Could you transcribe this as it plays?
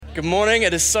Good morning.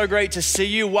 It is so great to see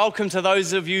you. Welcome to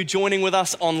those of you joining with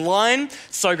us online.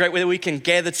 So great that we can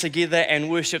gather together and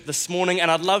worship this morning.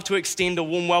 And I'd love to extend a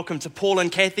warm welcome to Paul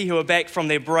and Kathy, who are back from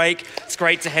their break. It's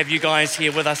great to have you guys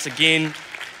here with us again.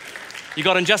 You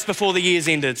got in just before the year's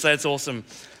ended, so that's awesome.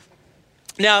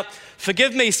 Now,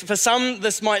 forgive me, for some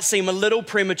this might seem a little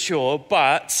premature,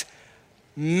 but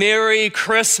Merry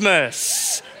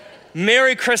Christmas.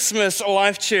 Merry Christmas,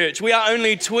 Life Church. We are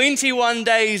only 21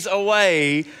 days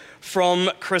away from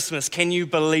Christmas. Can you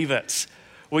believe it?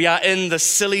 We are in the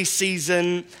silly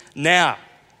season now.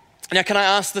 Now, can I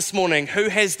ask this morning, who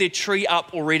has their tree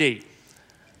up already?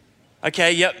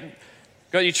 Okay, yep.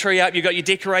 Got your tree up, you got your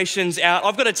decorations out.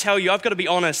 I've got to tell you, I've got to be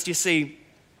honest. You see,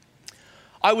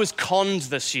 I was conned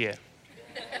this year.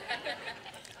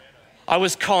 I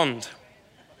was conned.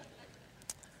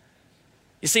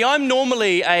 You see, I'm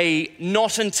normally a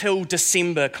not until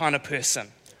December kind of person.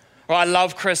 I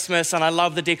love Christmas and I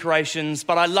love the decorations,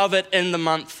 but I love it in the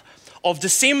month of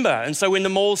December. And so when the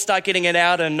malls start getting it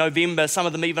out in November, some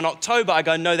of them even October, I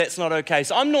go, no, that's not okay.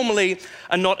 So I'm normally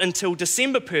a not until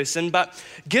December person, but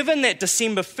given that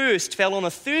December 1st fell on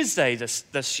a Thursday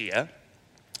this year,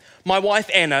 my wife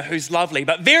Anna, who's lovely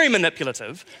but very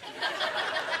manipulative,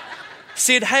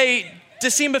 said, hey,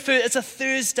 December 1st, it's a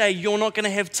Thursday, you're not going to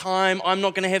have time, I'm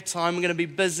not going to have time, we're going to be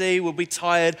busy, we'll be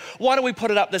tired. Why don't we put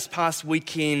it up this past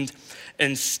weekend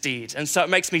instead? And so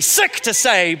it makes me sick to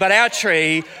say, but our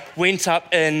tree went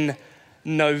up in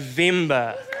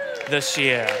November this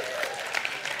year.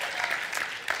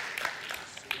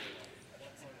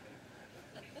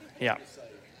 Yeah.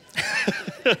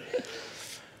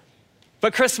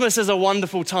 But Christmas is a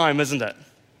wonderful time, isn't it?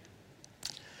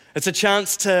 It's a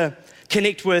chance to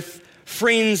connect with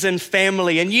friends and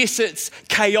family. And yes, it's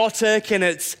chaotic and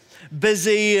it's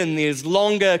busy and there's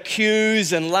longer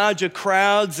queues and larger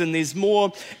crowds and there's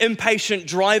more impatient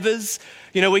drivers.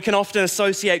 You know, we can often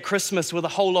associate Christmas with a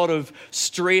whole lot of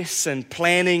stress and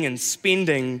planning and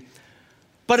spending.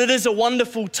 But it is a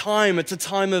wonderful time. It's a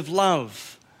time of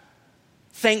love,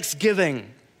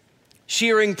 thanksgiving,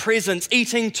 sharing presents,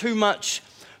 eating too much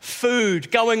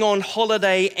food, going on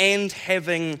holiday and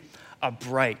having a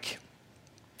break.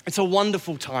 It's a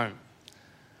wonderful time.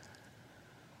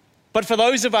 But for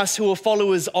those of us who are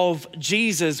followers of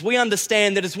Jesus, we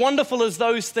understand that as wonderful as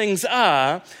those things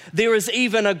are, there is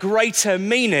even a greater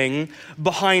meaning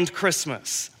behind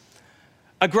Christmas.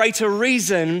 A greater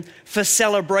reason for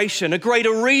celebration, a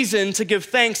greater reason to give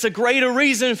thanks, a greater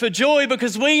reason for joy,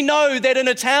 because we know that in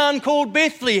a town called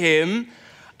Bethlehem,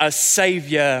 a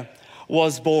Savior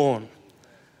was born.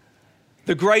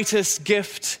 The greatest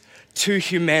gift to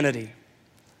humanity.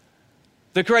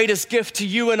 The greatest gift to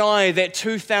you and I, that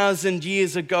 2,000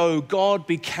 years ago, God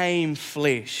became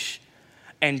flesh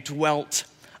and dwelt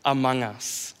among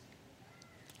us.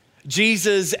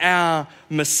 Jesus, our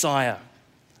Messiah,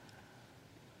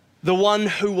 the one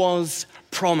who was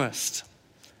promised,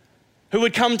 who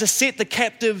would come to set the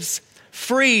captives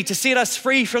free, to set us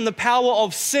free from the power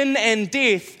of sin and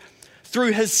death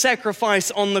through his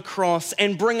sacrifice on the cross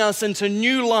and bring us into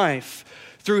new life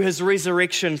through his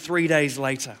resurrection 3 days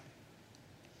later.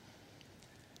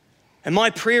 And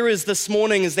my prayer is this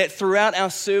morning is that throughout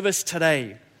our service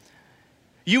today,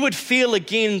 you would feel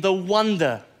again the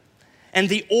wonder and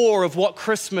the awe of what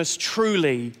Christmas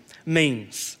truly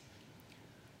means.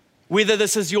 Whether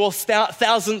this is your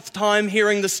 1,000th time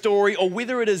hearing the story or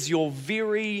whether it is your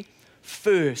very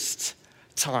first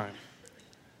time,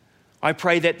 I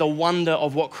pray that the wonder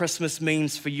of what Christmas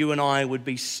means for you and I would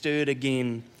be stirred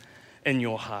again in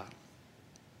your heart.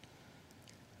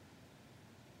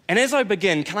 And as I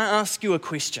begin, can I ask you a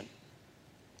question?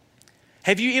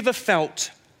 Have you ever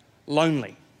felt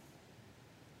lonely?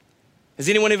 Has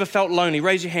anyone ever felt lonely?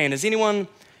 Raise your hand. Has anyone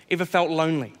ever felt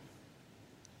lonely?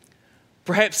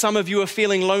 Perhaps some of you are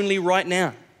feeling lonely right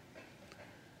now.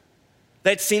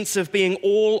 That sense of being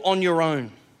all on your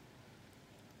own.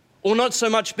 Or not so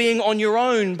much being on your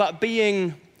own, but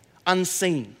being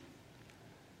unseen.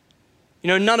 You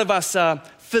know, none of us are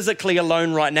physically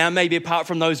alone right now, maybe apart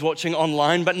from those watching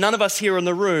online, but none of us here in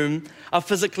the room are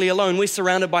physically alone. We're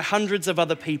surrounded by hundreds of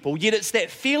other people, yet it's that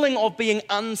feeling of being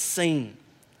unseen,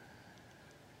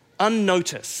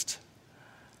 unnoticed,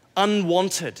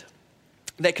 unwanted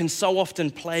that can so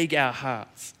often plague our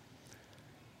hearts.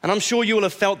 And I'm sure you will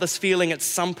have felt this feeling at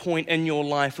some point in your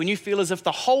life when you feel as if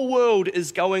the whole world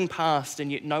is going past and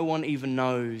yet no one even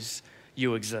knows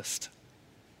you exist.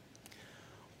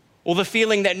 Or the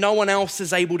feeling that no one else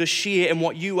is able to share in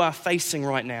what you are facing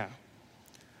right now.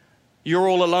 You're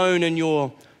all alone in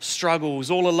your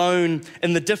struggles, all alone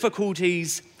in the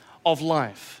difficulties of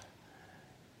life.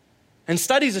 And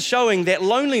studies are showing that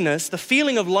loneliness, the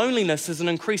feeling of loneliness, is an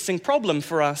increasing problem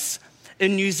for us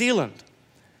in New Zealand.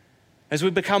 As we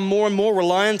become more and more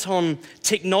reliant on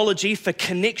technology for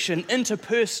connection,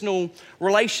 interpersonal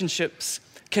relationships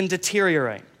can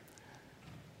deteriorate.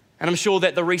 And I'm sure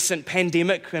that the recent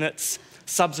pandemic and its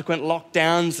subsequent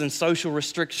lockdowns and social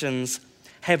restrictions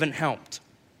haven't helped.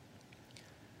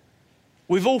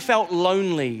 We've all felt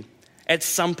lonely at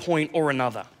some point or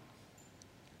another.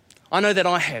 I know that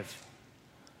I have.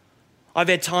 I've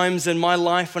had times in my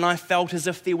life when I felt as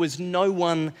if there was no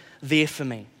one there for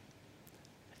me.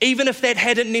 Even if that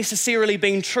hadn't necessarily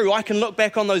been true, I can look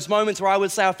back on those moments where I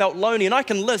would say I felt lonely, and I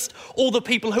can list all the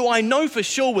people who I know for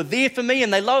sure were there for me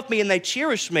and they loved me and they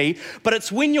cherished me. But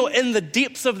it's when you're in the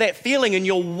depths of that feeling and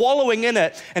you're wallowing in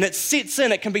it and it sets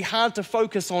in, it can be hard to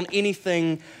focus on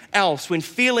anything else when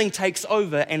feeling takes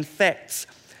over and facts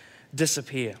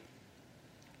disappear.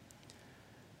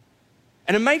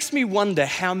 And it makes me wonder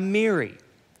how Mary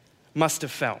must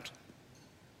have felt.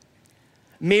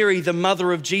 Mary, the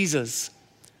mother of Jesus,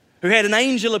 who had an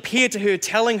angel appear to her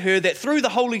telling her that through the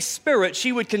Holy Spirit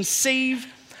she would conceive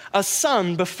a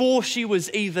son before she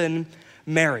was even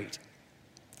married.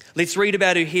 Let's read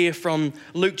about her here from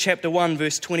Luke chapter 1,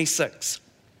 verse 26.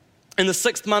 In the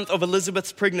 6th month of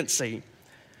Elizabeth's pregnancy,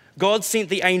 God sent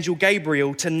the angel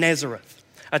Gabriel to Nazareth,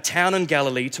 a town in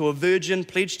Galilee, to a virgin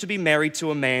pledged to be married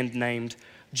to a man named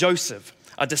Joseph,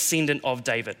 a descendant of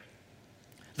David.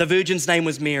 The virgin's name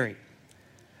was Mary.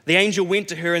 The angel went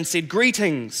to her and said,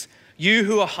 "Greetings, you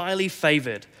who are highly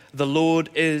favored. The Lord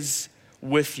is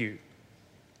with you."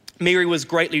 Mary was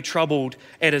greatly troubled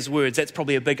at his words. That's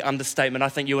probably a big understatement. I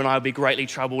think you and I would be greatly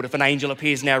troubled if an angel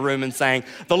appears in our room and saying,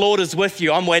 "The Lord is with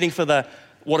you." I'm waiting for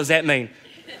what does that mean?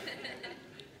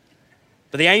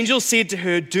 But the angel said to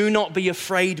her, "Do not be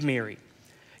afraid, Mary.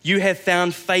 You have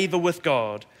found favor with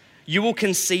God. You will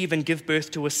conceive and give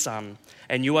birth to a son,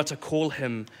 and you are to call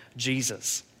him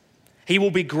Jesus. He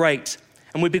will be great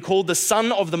and will be called the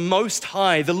Son of the Most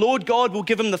High. The Lord God will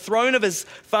give him the throne of his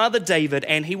father David,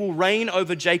 and he will reign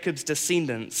over Jacob's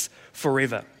descendants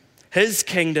forever. His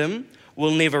kingdom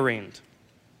will never end."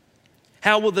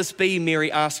 "How will this be?" Mary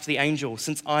asked the angel,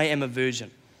 "since I am a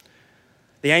virgin?"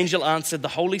 The angel answered, "The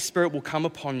Holy Spirit will come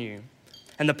upon you,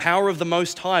 and the power of the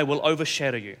Most High will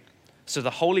overshadow you. So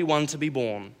the Holy One to be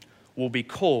born will be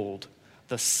called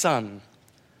the Son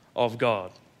of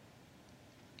God."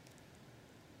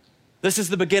 This is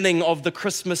the beginning of the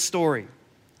Christmas story,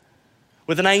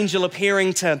 with an angel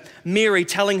appearing to Mary,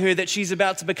 telling her that she's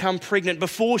about to become pregnant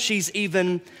before she's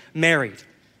even married.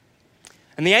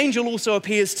 And the angel also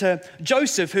appears to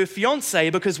Joseph, her fiance,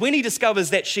 because when he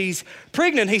discovers that she's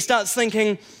pregnant, he starts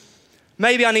thinking,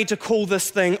 maybe I need to call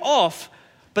this thing off.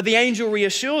 But the angel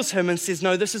reassures him and says,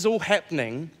 no, this is all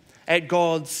happening at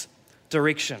God's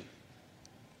direction.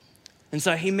 And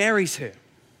so he marries her.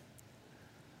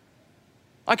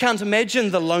 I can't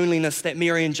imagine the loneliness that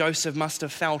Mary and Joseph must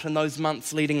have felt in those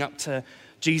months leading up to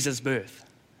Jesus' birth.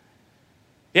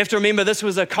 You have to remember, this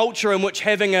was a culture in which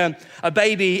having a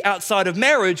baby outside of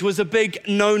marriage was a big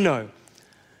no-no.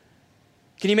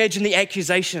 Can you imagine the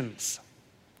accusations,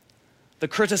 the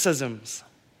criticisms,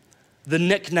 the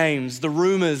nicknames, the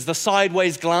rumors, the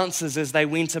sideways glances as they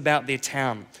went about their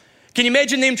town? Can you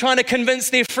imagine them trying to convince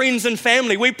their friends and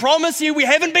family, "We promise you we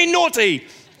haven't been naughty.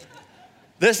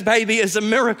 This baby is a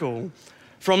miracle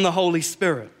from the Holy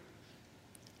Spirit."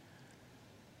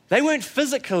 They weren't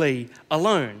physically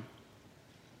alone.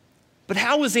 But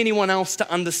how was anyone else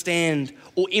to understand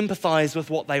or empathize with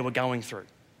what they were going through?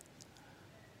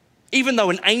 Even though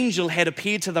an angel had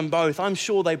appeared to them both, I'm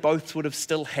sure they both would have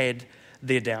still had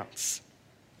their doubts.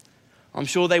 I'm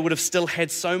sure they would have still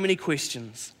had so many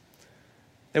questions.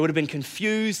 They would have been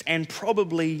confused and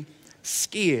probably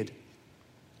scared.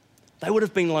 They would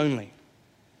have been lonely,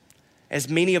 as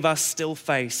many of us still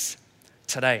face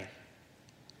today.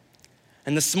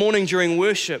 And this morning during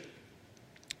worship,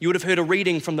 you would have heard a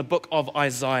reading from the book of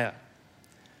Isaiah.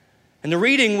 And the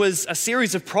reading was a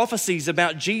series of prophecies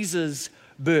about Jesus'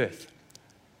 birth.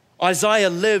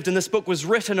 Isaiah lived, and this book was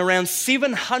written around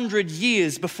 700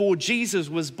 years before Jesus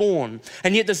was born.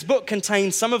 And yet this book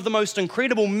contains some of the most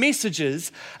incredible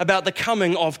messages about the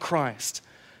coming of Christ.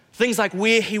 Things like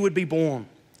where he would be born,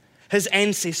 his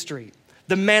ancestry,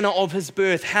 the manner of his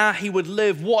birth, how he would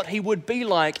live, what he would be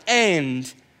like,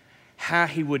 and how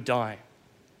he would die.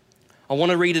 I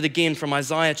want to read it again from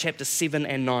Isaiah chapter 7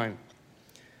 and 9.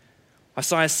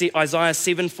 Isaiah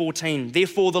 7:14.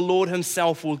 "Therefore the Lord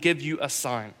himself will give you a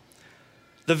sign.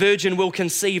 The virgin will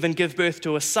conceive and give birth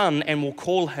to a son and will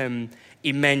call him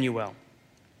Emmanuel."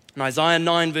 And Isaiah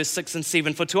 9 verse 6 and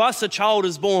 7. "For to us a child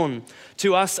is born,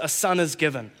 to us a son is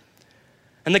given.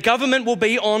 And the government will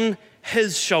be on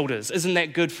his shoulders. Isn't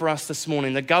that good for us this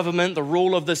morning? The government, the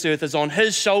rule of this earth is on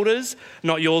his shoulders,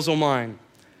 not yours or mine.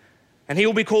 And he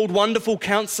will be called Wonderful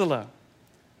Counselor,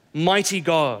 Mighty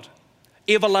God,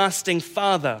 Everlasting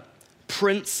Father,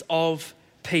 Prince of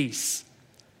Peace.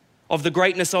 Of the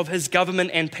greatness of his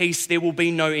government and peace there will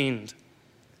be no end.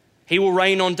 He will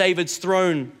reign on David's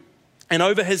throne and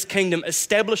over his kingdom,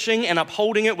 establishing and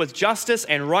upholding it with justice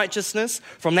and righteousness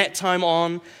from that time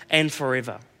on and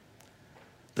forever.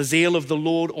 The zeal of the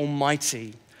Lord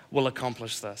Almighty will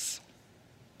accomplish this.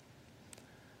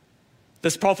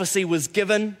 This prophecy was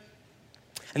given,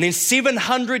 and then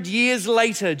 700 years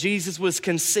later, Jesus was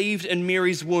conceived in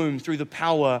Mary's womb through the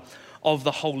power of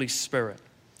the Holy Spirit.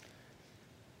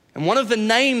 And one of the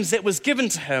names that was given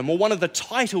to him, or one of the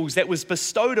titles that was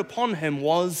bestowed upon him,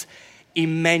 was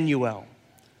Emmanuel,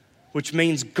 which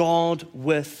means God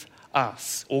with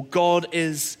us, or God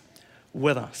is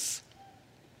with us.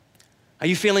 Are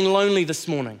you feeling lonely this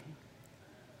morning?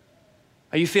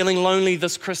 Are you feeling lonely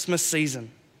this Christmas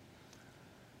season?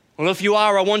 Well, if you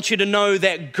are, I want you to know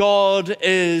that God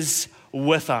is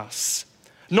with us.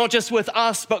 Not just with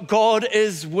us, but God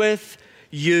is with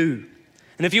you.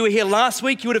 And if you were here last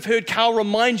week, you would have heard Carl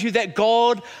remind you that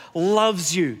God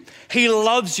loves you. He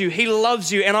loves you. He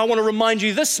loves you. And I want to remind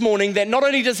you this morning that not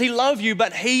only does he love you,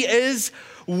 but he is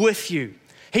with you.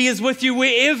 He is with you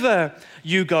wherever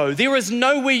you go. There is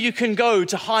nowhere you can go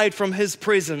to hide from his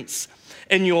presence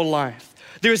in your life.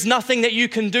 There is nothing that you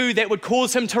can do that would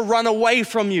cause him to run away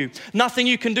from you. Nothing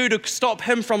you can do to stop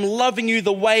him from loving you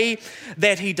the way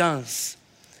that he does.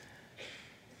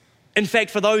 In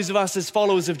fact, for those of us as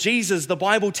followers of Jesus, the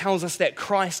Bible tells us that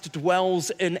Christ dwells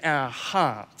in our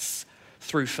hearts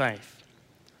through faith.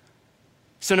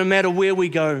 So no matter where we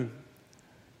go,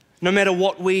 no matter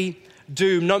what we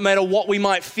do, no matter what we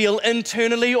might feel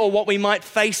internally or what we might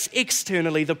face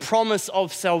externally, the promise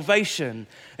of salvation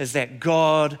is that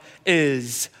God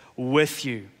is with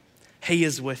you. He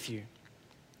is with you.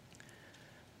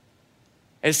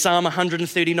 As Psalm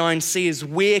 139 says,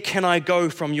 "Where can I go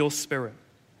from your spirit?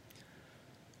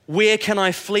 Where can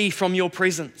I flee from your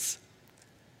presence?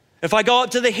 If I go up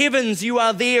to the heavens, you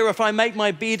are there. If I make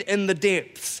my bed in the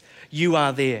depths, you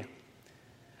are there.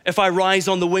 If I rise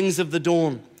on the wings of the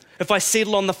dawn, if I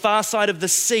settle on the far side of the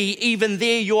sea, even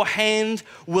there your hand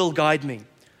will guide me.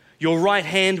 Your right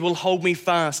hand will hold me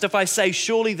fast. If I say,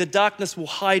 surely the darkness will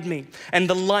hide me and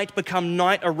the light become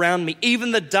night around me,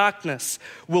 even the darkness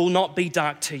will not be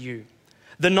dark to you.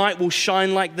 The night will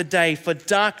shine like the day, for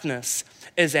darkness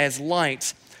is as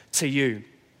light to you."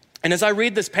 And as I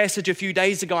read this passage a few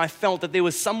days ago, I felt that there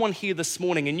was someone here this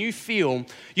morning and you feel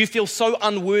so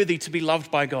unworthy to be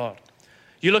loved by God.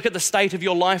 You look at the state of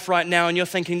your life right now and you're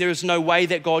thinking, there is no way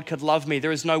that God could love me.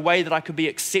 There is no way that I could be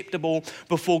acceptable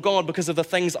before God because of the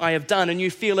things I have done. And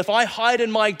you feel, if I hide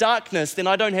in my darkness, then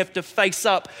I don't have to face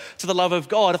up to the love of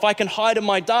God. If I can hide in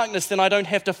my darkness, then I don't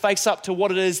have to face up to what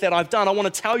it is that I've done. I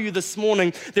want to tell you this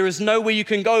morning, there is nowhere you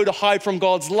can go to hide from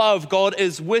God's love. God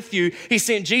is with you. He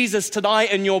sent Jesus to die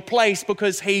in your place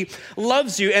because he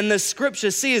loves you. And the scripture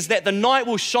says that the night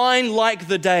will shine like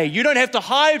the day. You don't have to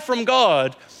hide from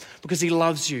God, because he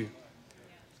loves you.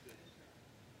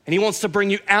 And he wants to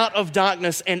bring you out of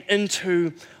darkness and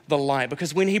into the light.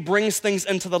 Because when he brings things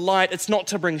into the light, it's not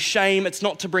to bring shame, it's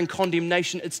not to bring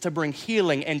condemnation, it's to bring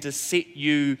healing and to set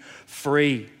you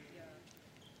free.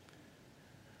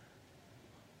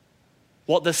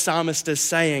 What the psalmist is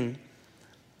saying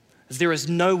is there is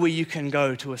nowhere you can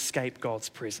go to escape God's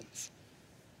presence.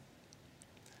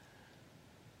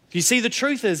 You see, the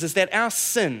truth is that our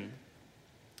sin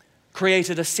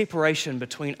created a separation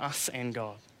between us and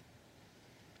God.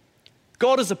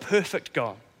 God is a perfect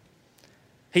God.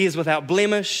 He is without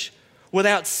blemish,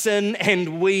 without sin,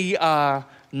 and we are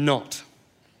not.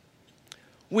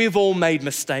 We've all made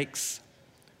mistakes.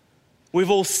 We've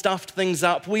all stuffed things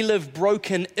up. We live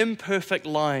broken, imperfect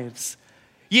lives.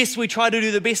 Yes, we try to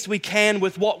do the best we can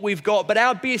with what we've got, but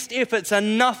our best efforts are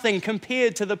nothing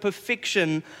compared to the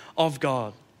perfection of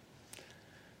God.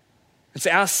 It's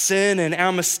our sin and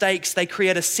our mistakes, they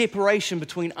create a separation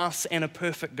between us and a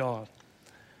perfect God.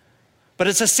 But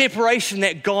it's a separation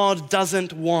that God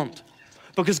doesn't want,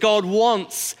 because God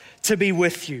wants to be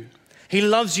with you. He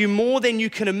loves you more than you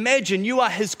can imagine. You are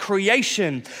his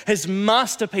creation, his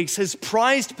masterpiece, his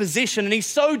prized possession, and he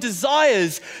so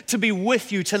desires to be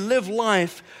with you, to live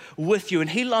life with you. And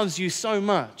he loves you so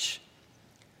much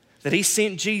that he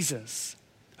sent Jesus,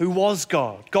 who was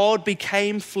God. God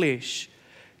became flesh,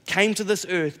 came to this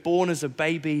earth, born as a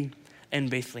baby in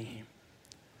Bethlehem,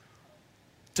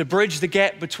 to bridge the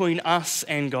gap between us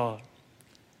and God.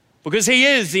 Because he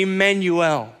is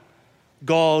Emmanuel,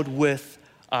 God with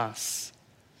us.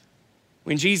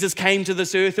 When Jesus came to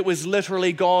this earth, it was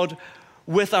literally God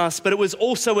with us, but it was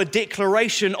also a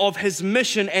declaration of his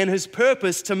mission and his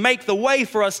purpose to make the way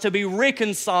for us to be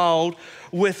reconciled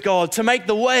with God, to make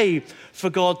the way for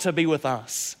God to be with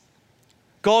us.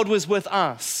 God was with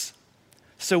us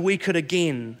so we could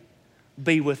again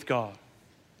be with God,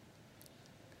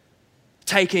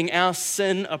 taking our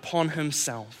sin upon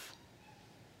himself,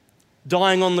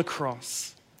 dying on the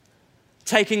cross,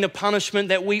 taking the punishment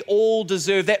that we all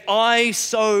deserve, that I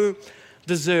so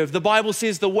deserve. The Bible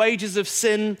says the wages of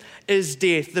sin is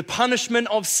death. The punishment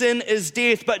of sin is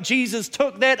death, but Jesus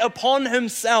took that upon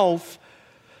himself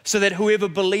so that whoever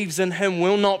believes in him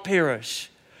will not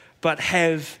perish, but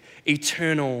have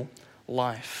eternal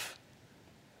life.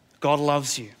 God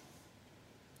loves you,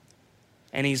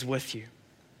 and he's with you.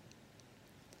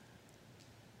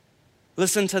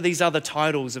 Listen to these other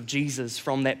titles of Jesus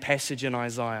from that passage in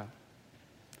Isaiah.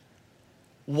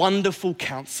 Wonderful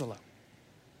Counselor.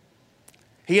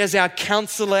 He is our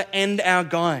counselor and our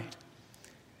guide.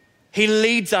 He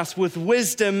leads us with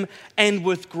wisdom and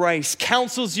with grace,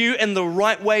 counsels you in the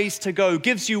right ways to go,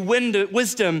 gives you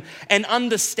wisdom and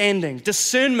understanding,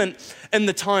 discernment in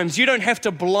the times. You don't have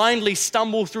to blindly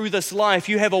stumble through this life.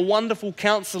 You have a wonderful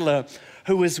counselor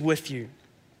who is with you.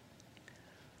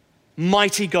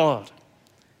 Mighty God.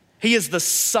 He is the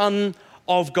Son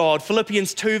of God.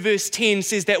 Philippians 2 verse 10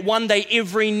 says that one day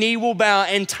every knee will bow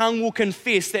and tongue will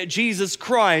confess that Jesus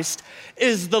Christ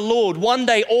is the Lord. One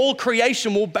day all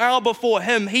creation will bow before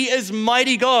him. He is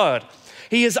mighty God.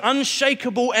 He is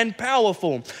unshakable and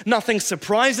powerful. Nothing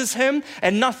surprises him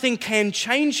and nothing can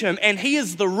change him. And he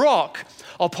is the rock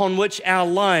upon which our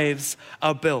lives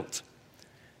are built.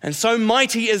 And so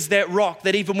mighty is that rock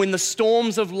that even when the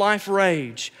storms of life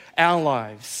rage, our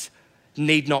lives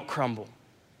need not crumble.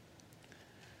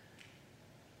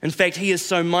 In fact, he is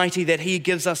so mighty that he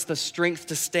gives us the strength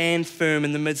to stand firm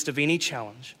in the midst of any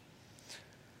challenge.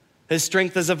 His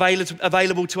strength is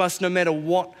available to us no matter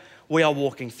what we are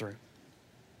walking through.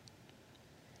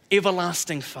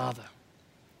 Everlasting Father.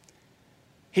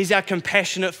 He's our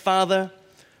compassionate Father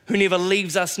who never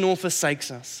leaves us nor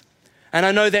forsakes us. And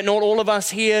I know that not all of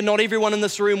us here, not everyone in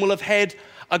this room will have had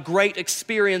a great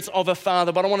experience of a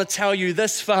father, but I want to tell you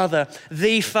this Father,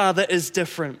 the Father, is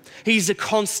different. He's a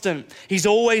constant. He's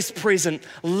always present,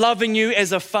 loving you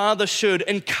as a father should,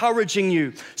 encouraging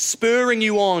you, spurring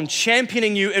you on,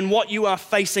 championing you in what you are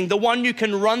facing, the one you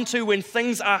can run to when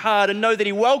things are hard and know that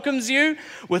he welcomes you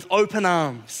with open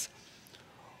arms,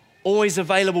 always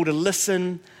available to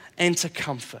listen and to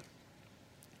comfort.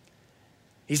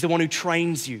 He's the one who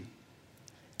trains you,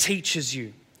 teaches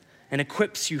you, and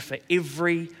equips you for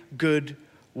every good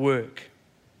work.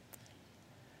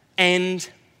 And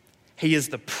he is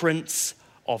the Prince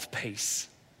of Peace.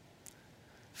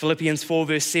 Philippians 4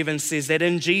 verse 7 says that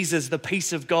in Jesus, the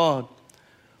peace of God,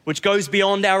 which goes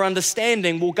beyond our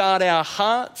understanding, will guard our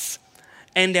hearts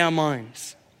and our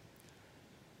minds.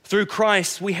 Through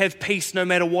Christ, we have peace no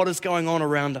matter what is going on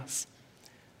around us.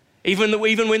 Even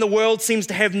when the world seems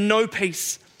to have no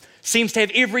peace, seems to have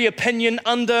every opinion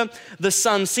under the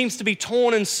sun, seems to be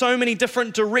torn in so many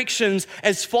different directions.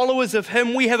 As followers of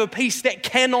him, we have a peace that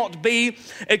cannot be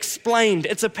explained.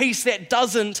 It's a peace that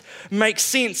doesn't make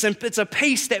sense. And it's a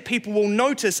peace that people will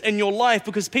notice in your life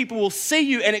because people will see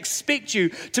you and expect you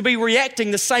to be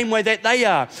reacting the same way that they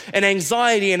are, in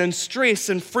anxiety and in stress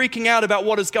and freaking out about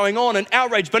what is going on and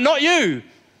outrage, but not you.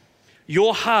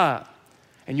 Your heart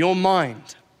and your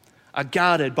mind are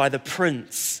guarded by the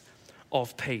Prince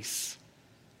of Peace.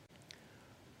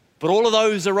 But all of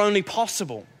those are only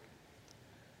possible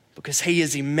because he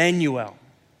is Emmanuel,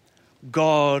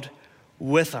 God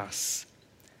with us.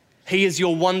 He is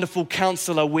your wonderful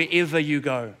counselor wherever you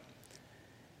go.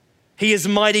 He is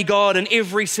mighty God in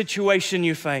every situation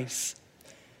you face.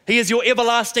 He is your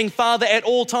everlasting Father at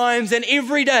all times and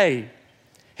every day.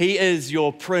 He is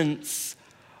your Prince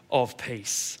of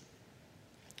Peace.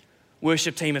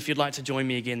 Worship team, if you'd like to join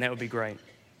me again, that would be great.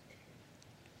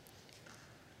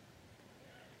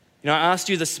 You know, I asked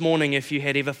you this morning if you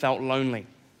had ever felt lonely.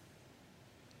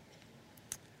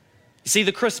 You see,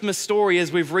 the Christmas story,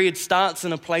 as we've read, starts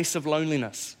in a place of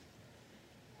loneliness.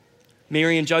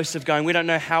 Mary and Joseph going, we don't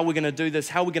know how we're going to do this,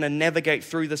 how we're going to navigate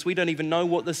through this. We don't even know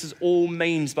what this is all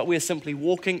means, but we're simply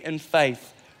walking in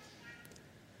faith.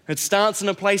 It starts in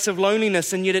a place of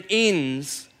loneliness, and yet it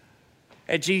ends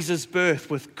at Jesus'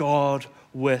 birth with God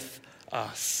with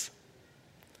us.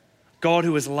 God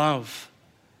who is love,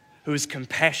 who is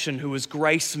compassion, who is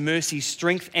grace, mercy,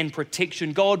 strength, and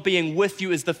protection. God being with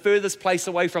you is the furthest place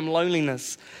away from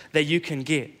loneliness that you can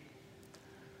get.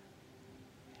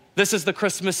 This is the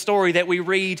Christmas story that we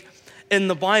read in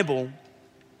the Bible.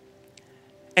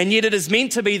 And yet it is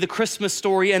meant to be the Christmas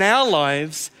story in our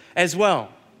lives as well.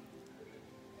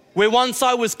 Where once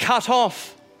I was cut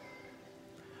off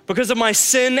because of my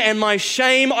sin and my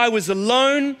shame, I was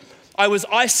alone, I was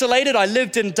isolated, I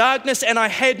lived in darkness, and I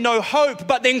had no hope.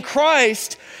 But then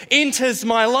Christ enters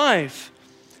my life,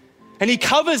 and He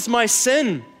covers my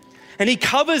sin, and He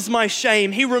covers my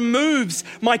shame. He removes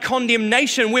my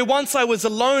condemnation. Where once I was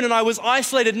alone and I was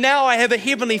isolated, now I have a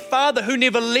Heavenly Father who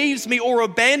never leaves me or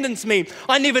abandons me.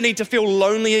 I never need to feel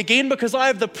lonely again because I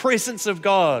have the presence of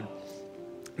God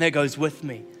that goes with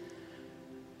me.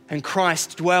 And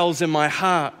Christ dwells in my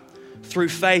heart through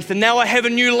faith. And now I have a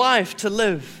new life to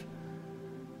live.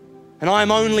 And I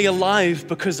am only alive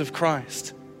because of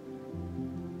Christ.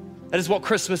 That is what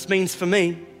Christmas means for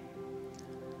me.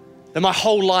 That my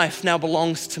whole life now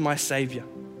belongs to my Savior.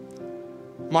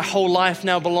 My whole life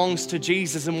now belongs to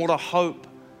Jesus, and what a hope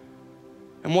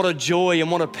and what a joy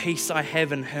and what a peace I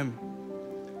have in Him.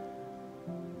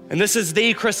 And this is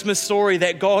the Christmas story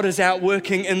that God is out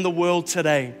working in the world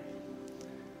today.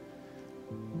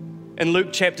 In Luke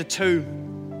chapter 2,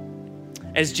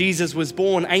 as Jesus was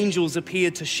born, angels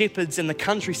appeared to shepherds in the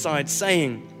countryside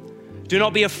saying, "Do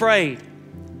not be afraid.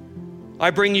 I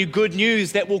bring you good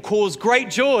news that will cause great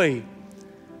joy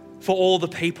for all the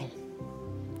people."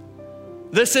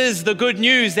 This is the good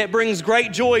news that brings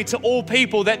great joy to all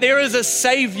people, that there is a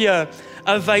Savior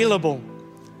available.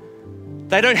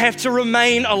 They don't have to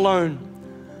remain alone.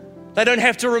 They don't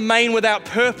have to remain without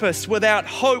purpose, without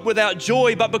hope, without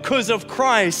joy, but because of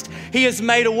Christ, He has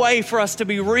made a way for us to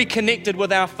be reconnected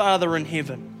with our Father in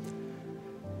heaven.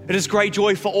 It is great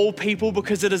joy for all people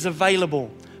because it is available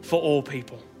for all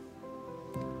people.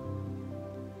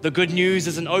 The good news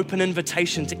is an open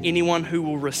invitation to anyone who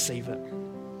will receive it.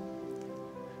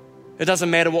 It doesn't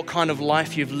matter what kind of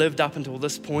life you've lived up until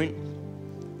this point.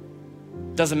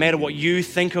 It doesn't matter what you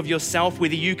think of yourself,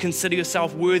 whether you consider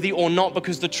yourself worthy or not,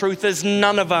 because the truth is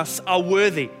none of us are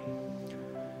worthy.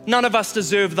 None of us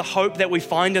deserve the hope that we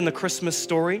find in the Christmas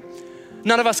story.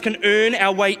 None of us can earn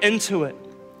our way into it.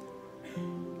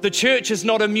 The church is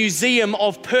not a museum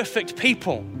of perfect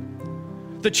people.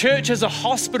 The church is a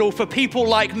hospital for people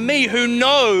like me who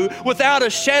know without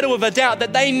a shadow of a doubt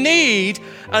that they need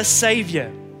a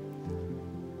Savior.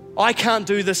 I can't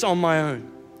do this on my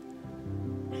own.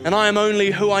 And I am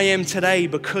only who I am today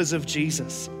because of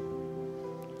Jesus.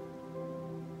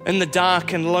 In the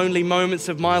dark and lonely moments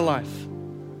of my life,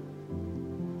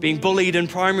 being bullied in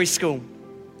primary school,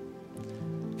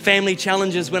 family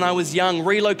challenges when I was young,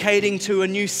 relocating to a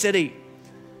new city,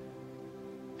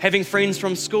 having friends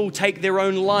from school take their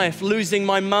own life, losing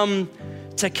my mum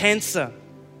to cancer.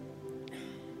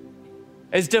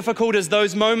 As difficult as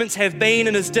those moments have been,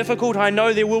 and as difficult I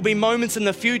know there will be moments in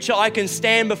the future, I can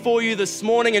stand before you this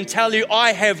morning and tell you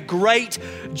I have great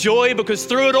joy because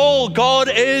through it all, God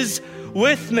is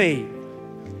with me.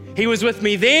 He was with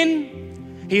me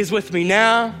then, He is with me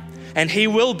now, and He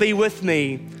will be with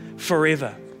me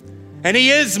forever. And He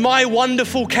is my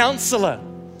wonderful counselor.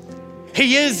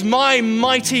 He is my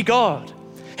mighty God.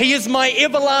 He is my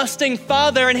everlasting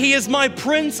Father, and He is my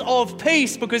Prince of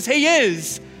Peace because He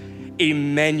is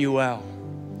Emmanuel,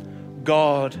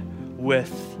 God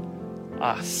with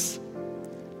us.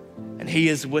 And He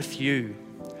is with you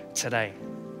today.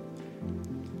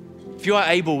 If you are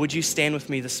able, would you stand with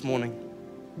me this morning?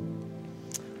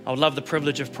 I would love the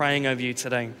privilege of praying over you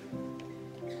today.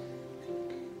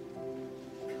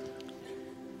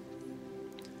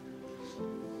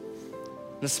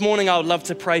 This morning, I would love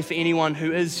to pray for anyone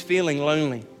who is feeling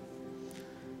lonely.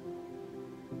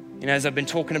 You know, as I've been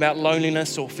talking about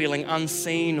loneliness or feeling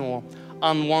unseen or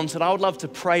unwanted, I would love to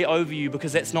pray over you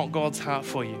because that's not God's heart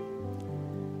for you.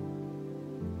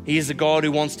 He is a God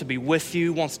who wants to be with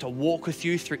you, wants to walk with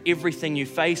you through everything you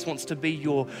face, wants to be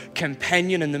your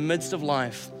companion in the midst of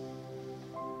life.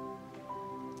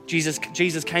 Jesus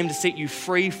came to set you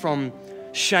free from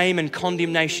shame and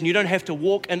condemnation. You don't have to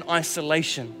walk in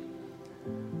isolation.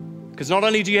 Because not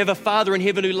only do you have a Father in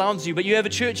heaven who loves you, but you have a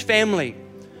church family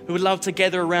who would love to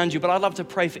gather around you. But I'd love to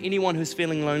pray for anyone who's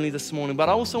feeling lonely this morning. But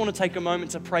I also want to take a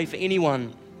moment to pray for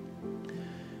anyone.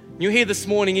 You're here this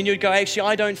morning and you'd go, actually,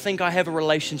 I don't think I have a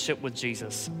relationship with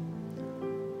Jesus.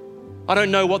 I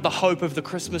don't know what the hope of the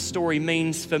Christmas story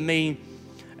means for me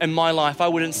in my life. I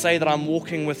wouldn't say that I'm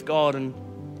walking with God. And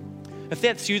if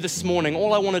that's you this morning,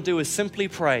 all I want to do is simply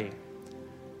pray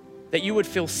that you would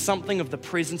feel something of the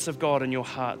presence of God in your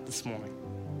heart this morning.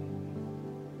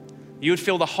 You would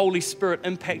feel the Holy Spirit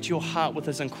impact your heart with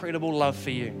His incredible love for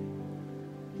you.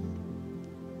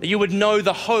 That you would know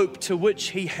the hope to which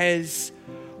He has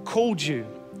called you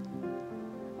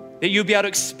that you'll be able to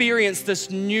experience this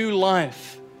new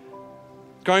life,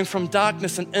 going from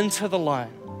darkness and into the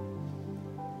light.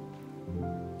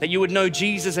 That you would know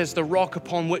Jesus as the rock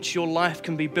upon which your life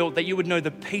can be built, that you would know the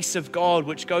peace of God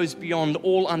which goes beyond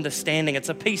all understanding. It's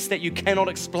a peace that you cannot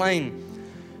explain.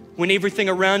 When everything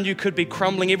around you could be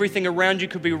crumbling, everything around you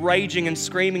could be raging and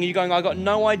screaming, and you're going, I got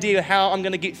no idea how I'm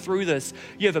going to get through this.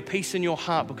 You have a peace in your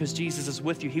heart because Jesus is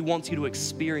with you. He wants you to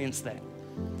experience that.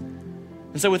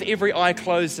 And so with every eye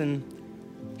closed and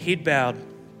head bowed,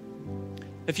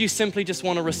 if you simply just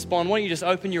want to respond, why don't you just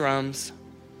open your arms,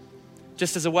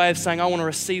 just as a way of saying, I want to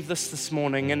receive this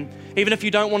morning. And even if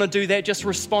you don't want to do that, just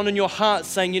respond in your heart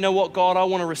saying, you know what, God, I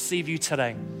want to receive you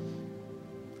today.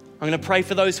 I'm going to pray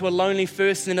for those who are lonely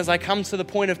first, and then as I come to the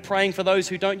point of praying for those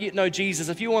who don't yet know Jesus,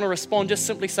 if you want to respond, just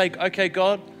simply say, okay,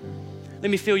 God,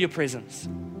 let me feel your presence.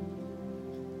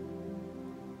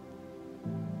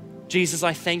 Jesus,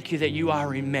 I thank you that you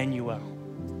are Emmanuel,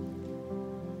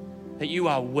 that you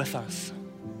are with us.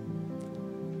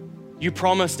 You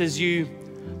promised as you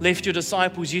left your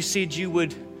disciples, you said you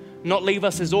would not leave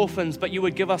us as orphans, but you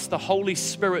would give us the Holy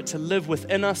Spirit to live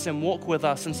within us and walk with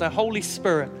us. And so, Holy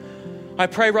Spirit, I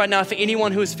pray right now for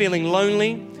anyone who is feeling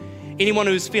lonely, anyone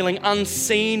who is feeling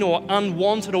unseen or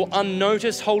unwanted or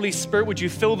unnoticed. Holy Spirit, would you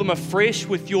fill them afresh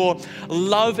with your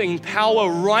loving power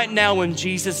right now in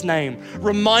Jesus' name.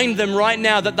 Remind them right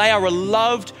now that they are a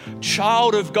loved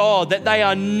child of God, that they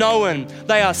are known,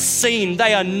 they are seen,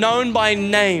 they are known by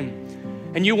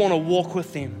name, and you want to walk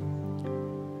with them.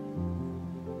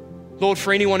 Lord,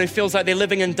 for anyone who feels like they're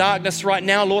living in darkness right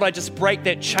now, Lord, I just break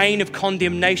that chain of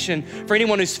condemnation. For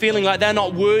anyone who's feeling like they're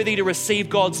not worthy to receive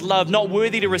God's love, not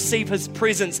worthy to receive His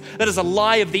presence, that is a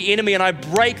lie of the enemy, and I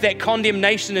break that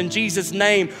condemnation in Jesus'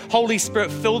 name. Holy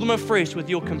Spirit, fill them afresh with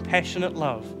your compassionate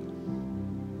love.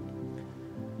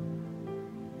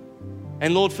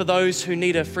 And Lord, for those who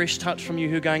need a fresh touch from you,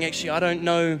 who are going, actually, I don't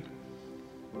know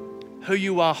who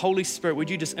you are, Holy Spirit,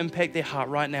 would you just impact their heart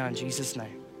right now in Jesus'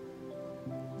 name?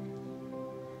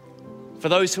 For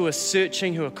those who are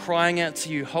searching, who are crying out to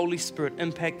you, Holy Spirit,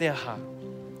 impact their heart.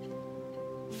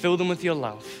 Fill them with your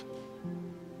love.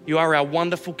 You are our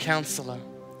wonderful counselor,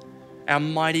 our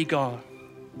mighty God,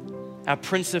 our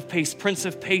Prince of Peace. Prince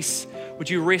of Peace, would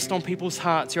you rest on people's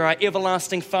hearts? You're our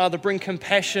everlasting Father. Bring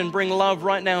compassion, bring love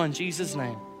right now in Jesus'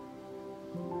 name.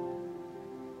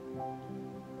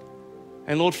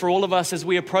 And Lord, for all of us as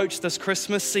we approach this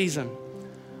Christmas season,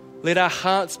 let our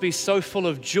hearts be so full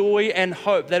of joy and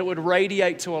hope that it would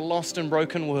radiate to a lost and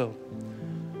broken world.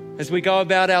 As we go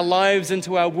about our lives,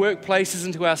 into our workplaces,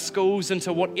 into our schools,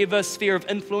 into whatever sphere of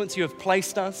influence you have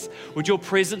placed us, would your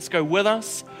presence go with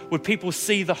us? Would people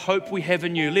see the hope we have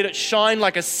in you? Let it shine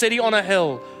like a city on a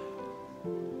hill.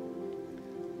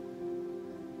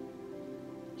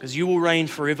 Because you will reign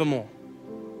forevermore.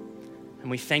 And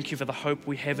we thank you for the hope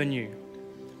we have in you.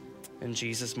 In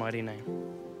Jesus' mighty name.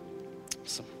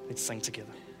 Awesome. Let's sing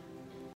together.